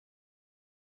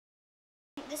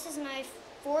This is my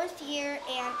 4th year,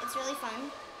 and it's really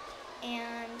fun,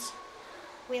 and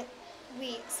we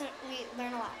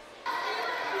learn a lot.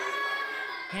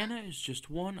 Hannah is just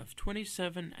one of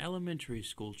 27 elementary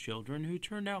school children who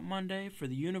turned out Monday for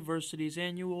the university's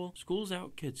annual Schools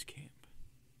Out Kids Camp.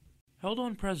 Held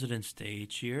on President's Day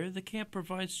each year, the camp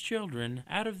provides children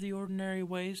out-of-the-ordinary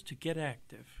ways to get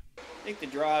active. I think the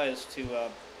draw is to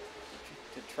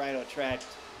try to attract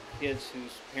kids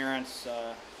whose parents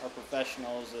are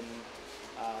professionals and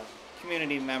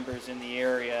community members in the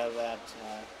area that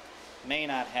may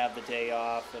not have the day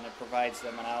off, and it provides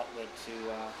them an outlet to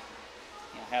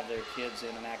have their kids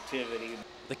in an activity.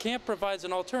 The camp provides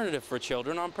an alternative for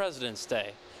children on President's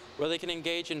Day, where they can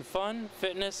engage in fun,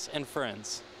 fitness, and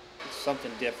friends. It's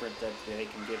something different that they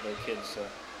can give their kids,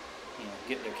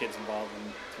 get their kids involved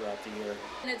in throughout the year.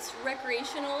 And it's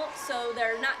recreational, so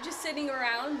they're not just sitting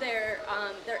around, they're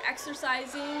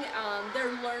exercising,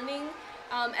 they're learning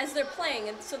as they're playing,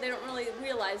 and so they don't really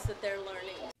realize that they're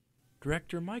learning.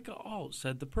 Director Micah Alt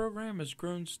said the program has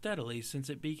grown steadily since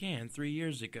it began 3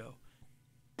 years ago.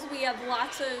 We have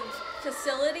lots of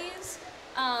facilities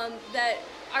that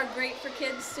are great for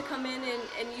kids to come in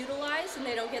and utilize, and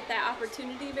they don't get that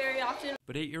opportunity very often.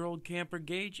 But 8-year-old camper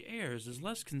Gage Ayers is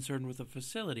less concerned with the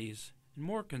facilities and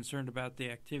more concerned about the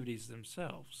activities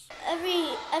themselves.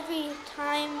 Every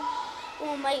time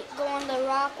we might go on the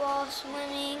rock wall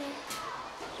swimming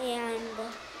and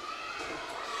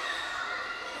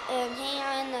hang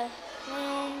out in the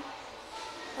room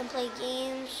and play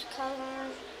games, color.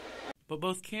 But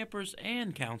both campers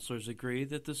and counselors agree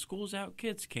that the Schools Out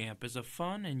Kids Camp is a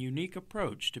fun and unique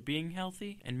approach to being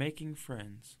healthy and making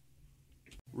friends.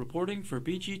 Reporting for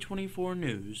BG24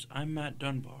 News, I'm Matt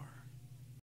Dunbar.